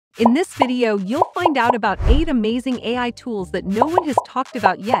In this video, you'll find out about 8 amazing AI tools that no one has talked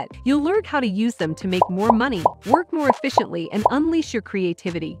about yet. You'll learn how to use them to make more money, work more efficiently, and unleash your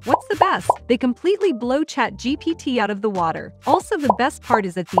creativity. What's the best? They completely blow ChatGPT out of the water. Also, the best part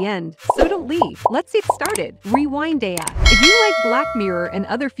is at the end, so don't leave. Let's get started. Rewind AI. If you like Black Mirror and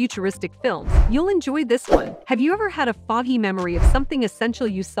other futuristic films, you'll enjoy this one. Have you ever had a foggy memory of something essential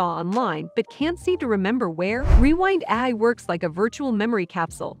you saw online but can't seem to remember where? Rewind AI works like a virtual memory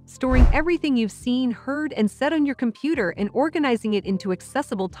capsule, storing everything you've seen, heard, and said on your computer and organizing it into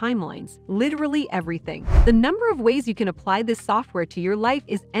accessible timelines. Literally everything. The number of ways you can apply this software to your life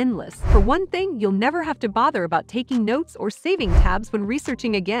is endless. For one thing, you'll never have to bother about taking notes or saving tabs when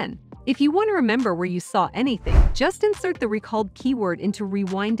researching again. If you want to remember where you saw anything, just insert the recalled keyword into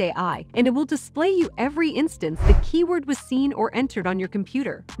Rewind AI, and it will display you every instance the keyword was seen or entered on your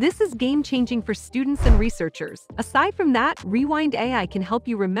computer. This is game-changing for students and researchers. Aside from that, Rewind AI can help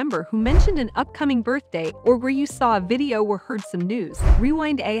you remember who mentioned an upcoming birthday or where you saw a video or heard some news.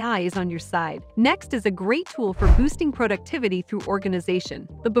 Rewind AI is on your side. Next is a great tool for boosting productivity through organization.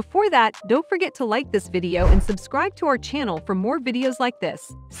 But before that, don't forget to like this video and subscribe to our channel for more videos like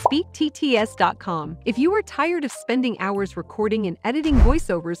this. Speakttscom. If you are tired of spending hours recording and editing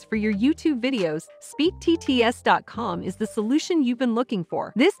voiceovers for your YouTube videos, Speakttscom is the solution you've been looking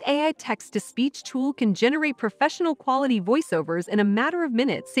for. This AI text-to-speech tool can generate professional quality voiceovers in a matter of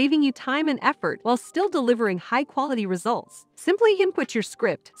minutes, saving you time and effort while still delivering high-quality results. Simply input your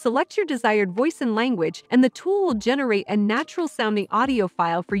script, select your desired voice and language, and the tool will generate a natural-sounding audio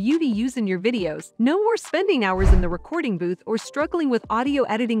file for you to use in your videos. No more spending hours in the recording booth or struggling with audio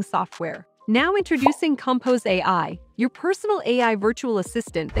editing software. Now introducing Compose AI, your personal AI virtual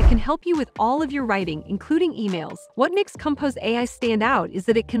assistant that can help you with all of your writing, including emails. What makes Compose AI stand out is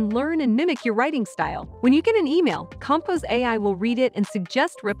that it can learn and mimic your writing style. When you get an email, Compose AI will read it and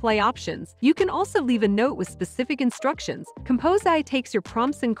suggest reply options. You can also leave a note with specific instructions. Compose AI takes your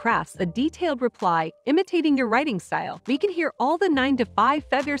prompts and crafts a detailed reply, imitating your writing style. We can hear all the 9 to 5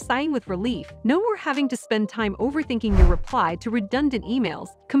 feather sighing with relief. No more having to spend time overthinking your reply to redundant emails.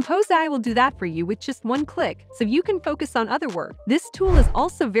 Compose AI will do that for you with just one click, so you can focus on other work. This tool is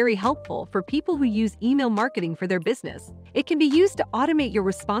also very helpful for people who use email marketing for their business. It can be used to automate your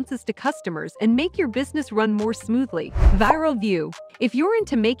responses to customers and make your business run more smoothly. Viral View. If you're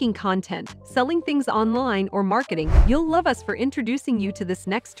into making content, selling things online, or marketing, you'll love us for introducing you to this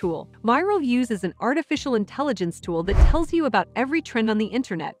next tool. Viral Views is an artificial intelligence tool that tells you about every trend on the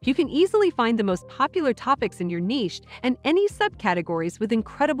internet. You can easily find the most popular topics in your niche and any subcategories with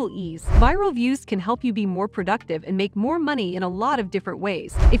incredible ease. Viral Views can help you be more productive and make more money in a lot of different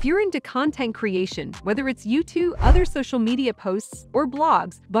ways. If you're into content creation, whether it's YouTube, other social media posts, or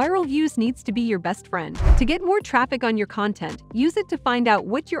blogs, Viral Views needs to be your best friend. To get more traffic on your content, use it to find out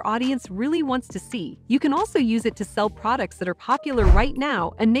what your audience really wants to see. You can also use it to sell products that are popular right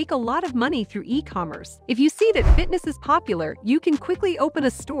now and make a lot of money through e-commerce. If you see that fitness is popular, you can quickly open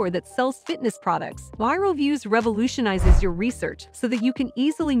a store that sells fitness products. Viral Views revolutionizes your research so that you can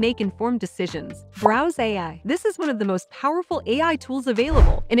easily make informed decisions. Browse AI. This is one of the most powerful AI tools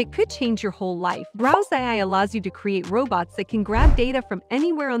available, and it could change your whole life. Browse AI allows you to create robots that can grab data from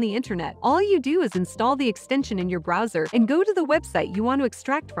anywhere on the internet. All you do is install the extension in your browser and go to the website you want to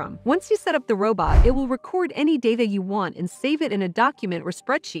extract from. Once you set up the robot, it will record any data you want and save it in a document or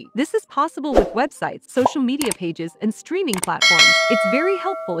spreadsheet. This is possible with websites, social media pages, and streaming platforms. It's very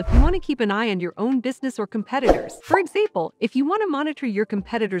helpful if you want to keep an eye on your own business or competitors. For example, if you want to monitor your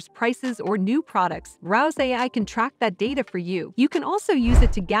competitors' prices or new products, Browse AI can track that data for you. You can also use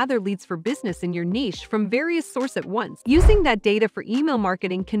it to gather leads for business in your niche from various sources at once. Using that data for email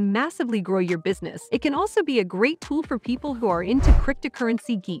marketing can massively grow your business. It can also be a great tool for people who are into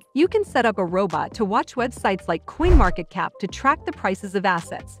cryptocurrency geek. You can set up a robot to watch websites like CoinMarketCap to track the prices of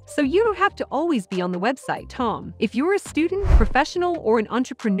assets, so you don't have to always be on the website. Tom. If you're a student, professional, or an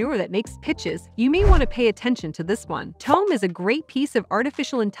entrepreneur that makes pitches, you may want to pay attention to this one. Tome is a great piece of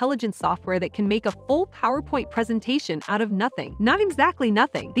artificial intelligence software that can make a full PowerPoint presentation out of nothing. Not exactly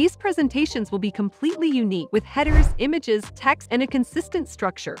nothing. These presentations will be completely unique with headers, images, text, and a consistent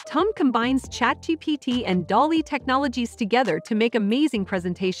structure. Tome combines ChatGPT and DALL-E technologies together to make amazing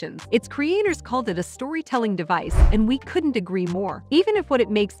presentations. Its creators called it a storytelling device, and we couldn't agree more. Even if what it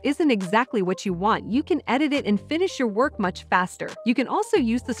makes isn't exactly what you want, you can edit it and finish your work much faster. You can also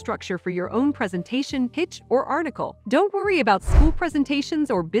use the structure for your own presentation, pitch, or article. Don't worry about school presentations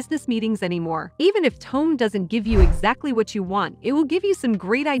or business meetings anymore. Even if Tome doesn't give you exactly what you want. It will give you some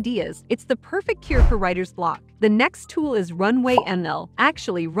great ideas. It's the perfect cure for writer's block. The next tool is Runway ML.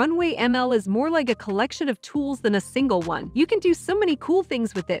 Actually, Runway ML is more like a collection of tools than a single one. You can do so many cool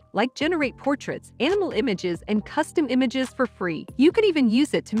things with it, like generate portraits, animal images, and custom images for free. You could even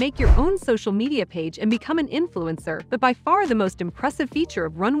use it to make your own social media page and become an influencer. But by far the most impressive feature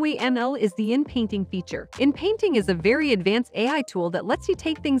of Runway ML is the in-painting feature. In-painting is a very advanced AI tool that lets you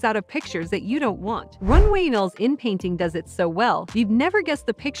take things out of pictures that you don't want. Runway ML's in-painting does it so well, you'd never guess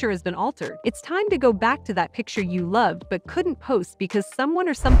the picture has been altered. It's time to go back to that picture you loved but couldn't post because someone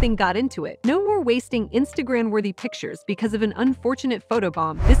or something got into it. No more wasting Instagram-worthy pictures because of an unfortunate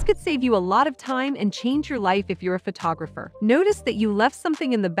photobomb. This could save you a lot of time and change your life if you're a photographer. Notice that you left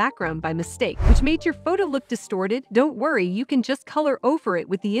something in the background by mistake, which made your photo look distorted? Don't worry, you can just color over it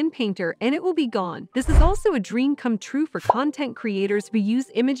with the in-painter and it will be gone. This is also a dream come true for content creators who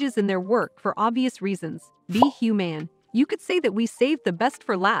use images in their work for obvious reasons. Be human. You could say that we saved the best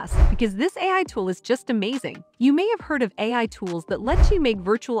for last because this AI tool is just amazing. You may have heard of AI tools that let you make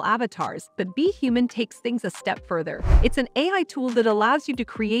virtual avatars, but Be Human takes things a step further. It's an AI tool that allows you to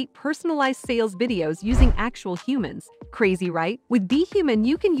create personalized sales videos using actual humans. Crazy, right? With Be Human,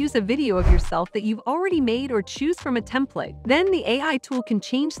 you can use a video of yourself that you've already made or choose from a template. Then the AI tool can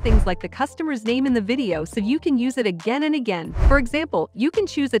change things like the customer's name in the video so you can use it again and again. For example, you can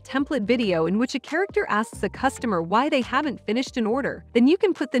choose a template video in which a character asks a customer why they haven't finished an order. Then you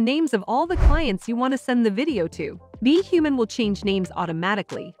can put the names of all the clients you want to send the video to. Be Human will change names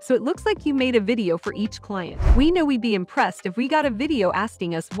automatically, so it looks like you made a video for each client. We know we'd be impressed if we got a video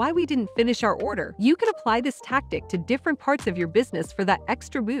asking us why we didn't finish our order. You could apply this tactic to different parts of your business for that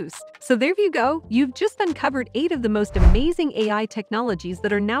extra boost. So there you go. You've just uncovered 8 of the most amazing AI technologies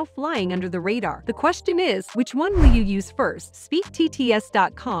that are now flying under the radar. The question is, which one will you use first?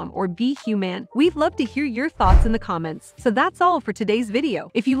 Speakttscom or Be Human? We'd love to hear your thoughts in the comments. So that's all for today's video.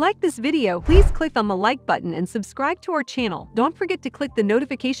 If you like this video, please click on the like button and subscribe to our channel. Don't forget to click the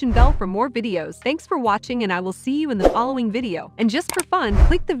notification bell for more videos. Thanks for watching and I will see you in the following video. And just for fun,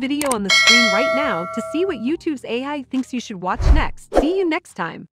 click the video on the screen right now to see what YouTube's AI thinks you should watch next. See you next time.